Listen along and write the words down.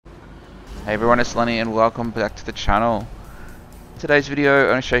Hey everyone, it's Lenny and welcome back to the channel. Today's video I'm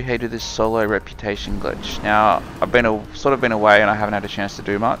going to show you how to do this solo reputation glitch. Now I've been sort of been away and I haven't had a chance to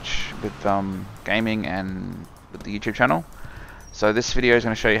do much with gaming and with the YouTube channel. So this video is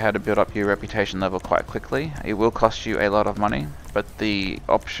going to show you how to build up your reputation level quite quickly. It will cost you a lot of money, but the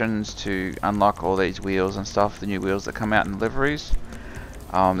options to unlock all these wheels and stuff, the new wheels that come out in liveries,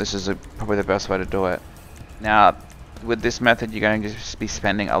 this is probably the best way to do it. Now with this method you're going to just be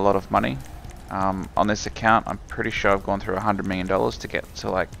spending a lot of money. On this account I'm pretty sure I've gone through $100 million to get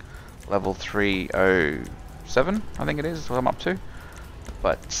to like level 307, I think it is what I'm up to.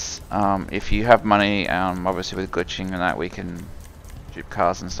 But if you have money, obviously with glitching and that we can dupe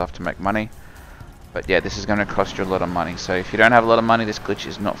cars and stuff to make money. But yeah, this is going to cost you a lot of money, so if you don't have a lot of money this glitch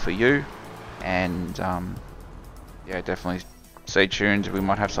is not for you. And yeah, definitely stay tuned, we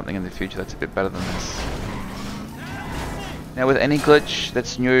might have something in the future that's a bit better than this. Now with any glitch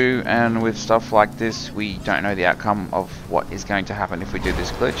that's new and with stuff like this, we don't know the outcome of what is going to happen if we do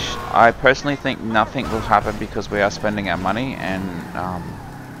this glitch. I personally think nothing will happen because we are spending our money, and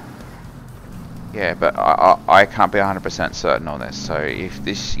yeah, but I can't be 100% certain on this. So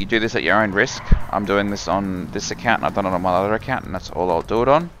if you do this at your own risk, I'm doing this on this account and I've done it on my other account and that's all I'll do it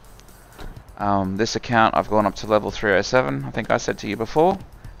on. This account I've gone up to level 307, I think I said to you before,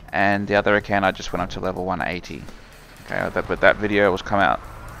 and the other account I just went up to level 180. Okay, but that video was come out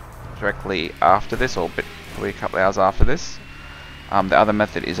directly after this, or probably a couple of hours after this. The other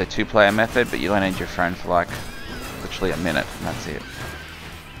method is a 2-player method, but you only need your phone for like literally a minute, and that's it.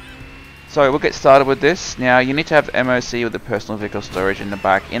 So we'll get started with this. Now you need to have MOC with the personal vehicle storage in the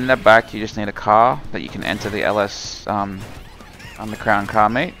back. In the back you just need a car that you can enter the LS on the Crown car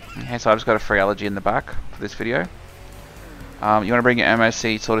meet. Okay, so I've just got a free allergy in the back for this video. You want to bring your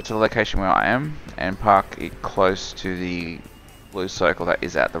MOC sort of to the location where I am and park it close to the blue circle that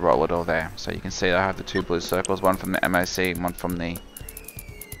is at the roller door there. So you can see I have the 2 blue circles, one from the MOC and one from the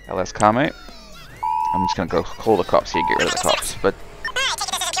LS car mate. I'm just going to go call the cops here, get rid of the cops. But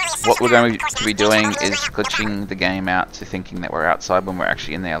what we're going to be doing is glitching the game out to thinking that we're outside when we're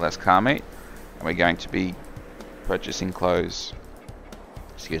actually in the LS car meet. And we're going to be purchasing clothes.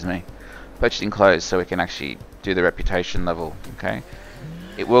 Excuse me. Purchasing clothes so we can actually do the reputation level. Okay,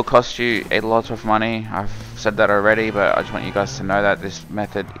 it will cost you a lot of money. I've said that already, but I just want you guys to know that this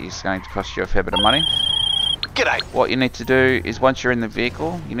method is going to cost you a fair bit of money. G'day. What you need to do is once you're in the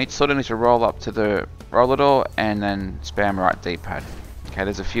vehicle, you need to roll up to the roller door and then spam right D-pad. Okay,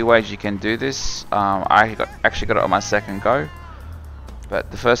 there's a few ways you can do this. I actually got it on my second go,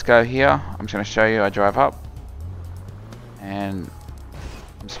 but the first go here, I'm just going to show you. I drive up and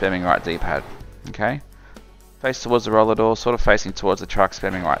I'm spamming right D-pad. Okay, face towards the roller door, sort of facing towards the truck,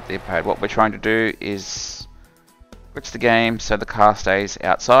 spamming right D-pad. What we're trying to do is glitch the game so the car stays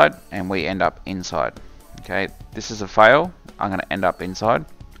outside and we end up inside. Okay, this is a fail. I'm going to end up inside,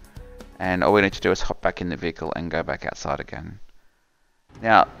 and all we need to do is hop back in the vehicle and go back outside again.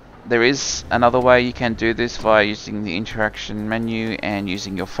 Now there is another way you can do this via using the interaction menu and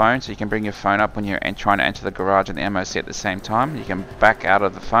using your phone. So you can bring your phone up when you're trying to enter the garage and the MOC at the same time. You can back out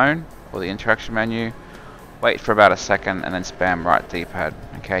of the phone or the interaction menu, wait for about a second and then spam right D-pad.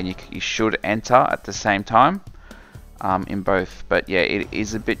 Okay, and you should enter at the same time in both, but yeah, it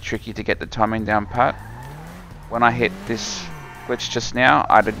is a bit tricky to get the timing down pat. When I hit this glitch just now,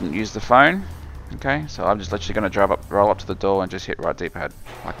 I didn't use the phone. Okay, so I'm just literally going to roll up to the door and just hit right D-pad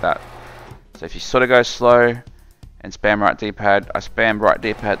like that. So if you sort of go slow and spam right D-pad, I spam right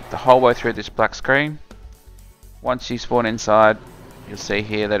D-pad the whole way through this black screen. Once you spawn inside, you'll see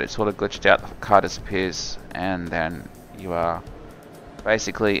here that it's sort of glitched out, the car disappears, and then you are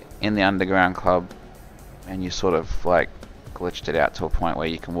basically in the underground club, and you sort of like glitched it out to a point where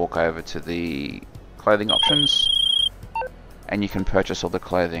you can walk over to the clothing options and you can purchase all the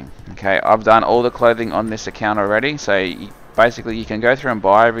clothing. Okay, I've done all the clothing on this account already, so basically you can go through and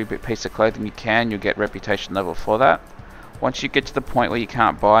buy every piece of clothing you can. You'll get reputation level for that. Once you get to the point where you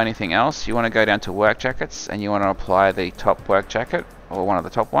can't buy anything else, you want to go down to work jackets and you want to apply the top work jacket, or one of the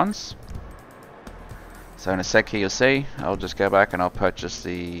top ones. So in a sec here you'll see, I'll just go back and I'll purchase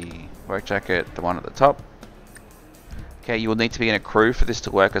the work jacket, the one at the top. Okay, you will need to be in a crew for this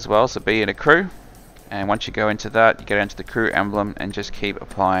to work as well, so be in a crew. And once you go into that, you get into the crew emblem and just keep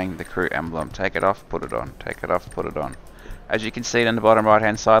applying the crew emblem. Take it off, put it on. Take it off, put it on. As you can see in the bottom right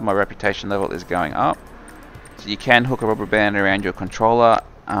hand side, my reputation level is going up. So you can hook a rubber band around your controller,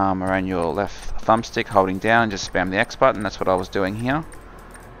 around your left thumbstick, holding down, and just spam the X button. That's what I was doing here.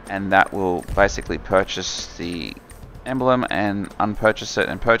 And that will basically purchase the emblem and unpurchase it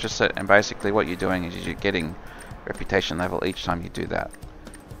and purchase it. And basically what you're doing is you're getting reputation level each time you do that.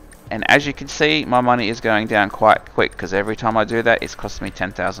 And as you can see, my money is going down quite quick, because every time I do that, it's cost me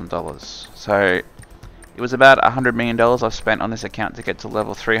 $10,000. So it was about $100 million I've spent on this account to get to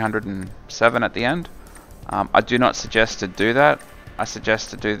level 307 at the end. I do not suggest to do that. I suggest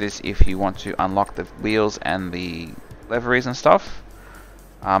to do this if you want to unlock the wheels and the liveries and stuff.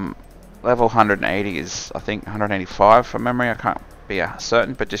 Level 180 is, I think, 185 from memory. I can't be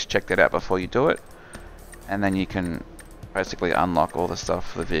certain, but just check that out before you do it. And then you can basically unlock all the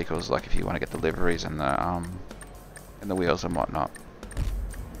stuff for the vehicles, like if you want to get the liveries and the wheels and whatnot.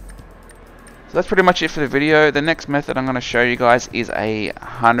 So that's pretty much it for the video. The next method I'm going to show you guys is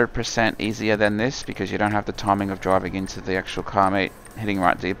 100% easier than this, because you don't have the timing of driving into the actual car meet, hitting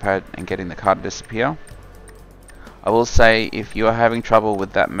right D-pad and getting the car to disappear. I will say, if you are having trouble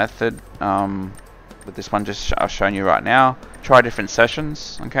with that method, with this one I've shown you right now, try different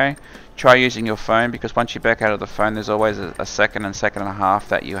sessions, okay? Try using your phone, because once you back out of the phone, there's always a second and a half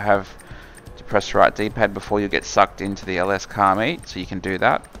that you have to press right D-pad before you get sucked into the LS car meet, so you can do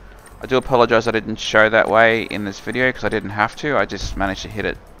that. I do apologize I didn't show that way in this video, because I didn't have to. I just managed to hit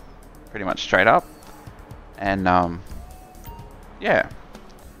it pretty much straight up. And yeah.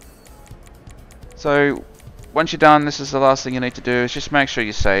 So once you're done, this is the last thing you need to do, is just make sure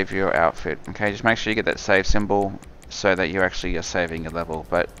you save your outfit, okay? Just make sure you get that save symbol so that you actually are saving your level.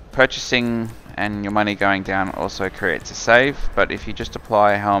 But purchasing and your money going down also creates a save, but if you just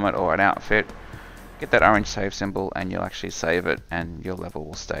apply a helmet or an outfit, get that orange save symbol and you'll actually save it and your level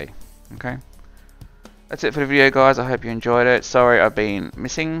will stay, okay? That's it for the video, guys. I hope you enjoyed it. Sorry I've been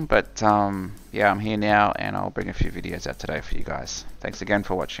missing, but yeah, I'm here now and I'll bring a few videos out today for you guys. Thanks again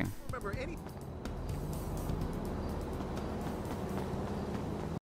for watching.